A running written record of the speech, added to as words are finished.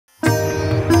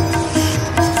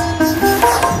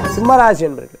சிம்மராசி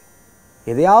என்பர்களே,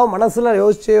 எதையாவது மனசில்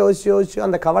யோசிச்சு யோசிச்சு யோசிச்சு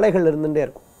அந்த கவலைகள் இருந்துகிட்டே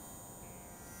இருக்கும்.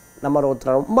 நம்ம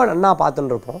ஒருத்தரை ரொம்ப நல்லா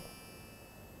பார்த்துட்டு இருப்போம்,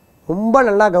 ரொம்ப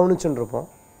நல்லா கவனிச்சுட்டு இருப்போம்.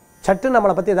 சட்டு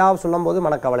நம்மளை பற்றி ஏதாவது சொல்லும்போது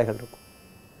மனக்கவலைகள் இருக்கும்.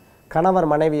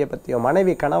 கணவர் மனைவியை பற்றியோ,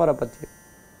 மனைவி கணவரை பற்றியோ,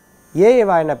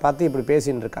 இவா என்னை பார்த்து இப்படி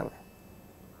பேசின்னு இருக்காங்க,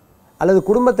 அல்லது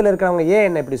குடும்பத்தில் இருக்கிறவங்க ஏன்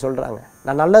என்னை இப்படி சொல்கிறாங்க,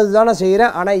 நான் நல்லது தானே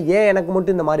செய்கிறேன், ஆனால் ஏன் எனக்கு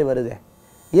மட்டும் இந்த மாதிரி வருது,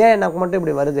 ஏன் எனக்கு மட்டும்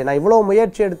இப்படி வருது, நான் இவ்வளோ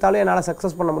முயற்சி எடுத்தாலும் என்னால்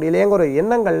சக்ஸஸ் பண்ண முடியலையேங்கிற ஒரு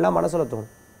எண்ணங்கள்லாம் மனசில் தோணும்.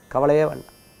 கவலையே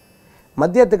வேண்டாம்.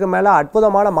 மத்தியத்துக்கு மேலே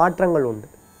அற்புதமான மாற்றங்கள் உண்டு.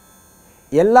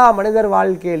 எல்லா மனிதர்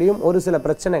வாழ்க்கையிலையும் ஒரு சில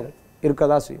பிரச்சனைகள் இருக்க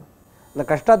தான் செய்யும். இந்த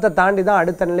கஷ்டத்தை தாண்டி தான்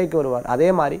அடுத்த நிலைக்கு வருவார். அதே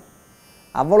மாதிரி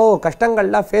அவ்வளோ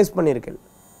கஷ்டங்கள்லாம் ஃபேஸ் பண்ணியிருக்கேன்,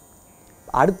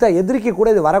 அடுத்த எதிரிக்கு கூட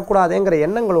இது வரக்கூடாதுங்கிற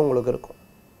எண்ணங்கள் உங்களுக்கு இருக்கும்.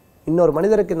 இன்னொரு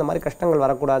மனிதருக்கு இந்த மாதிரி கஷ்டங்கள்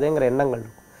வரக்கூடாதுங்கிற எண்ணங்கள்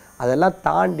இருக்கும். அதெல்லாம்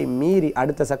தாண்டி மீறி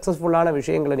அடுத்த சக்ஸஸ்ஃபுல்லான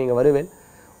விஷயங்களை நீங்கள் வருவேன்.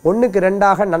 1க்கு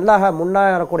 2ஆக நல்லாக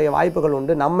முன்னேறக்கூடிய வாய்ப்புகள்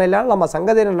உண்டு. நம்ம எல்லாம் நம்ம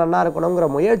சங்கதியில் நல்லா இருக்கணுங்கிற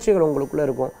முயற்சிகள் உங்களுக்குள்ளே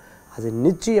இருக்கும். அது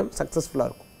நிச்சயம் சக்ஸஸ்ஃபுல்லாக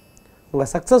இருக்கும்.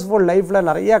 உங்கள் சக்ஸஸ்ஃபுல் லைஃப்பில்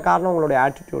நிறைய காரணம் உங்களுடைய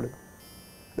ஆட்டிடியூடு.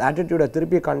 இந்த ஆட்டிடியூடை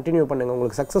திருப்பி கண்டினியூ பண்ணுங்கள்,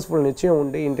 உங்களுக்கு சக்ஸஸ்ஃபுல் நிச்சயம்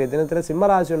உண்டு. இன்றைய தினத்தில்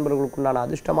சிம்மராசி என்பவர்களுக்குண்டான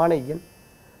அதிர்ஷ்டமான எண்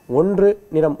 1,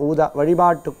 நிறம் ஊதா.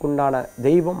 வழிபாட்டுக்குண்டான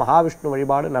தெய்வம் மகாவிஷ்ணு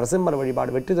வழிபாடு, நரசிம்மர்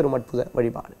வழிபாடு, வெற்றி தரும் அற்புத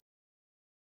வழிபாடு.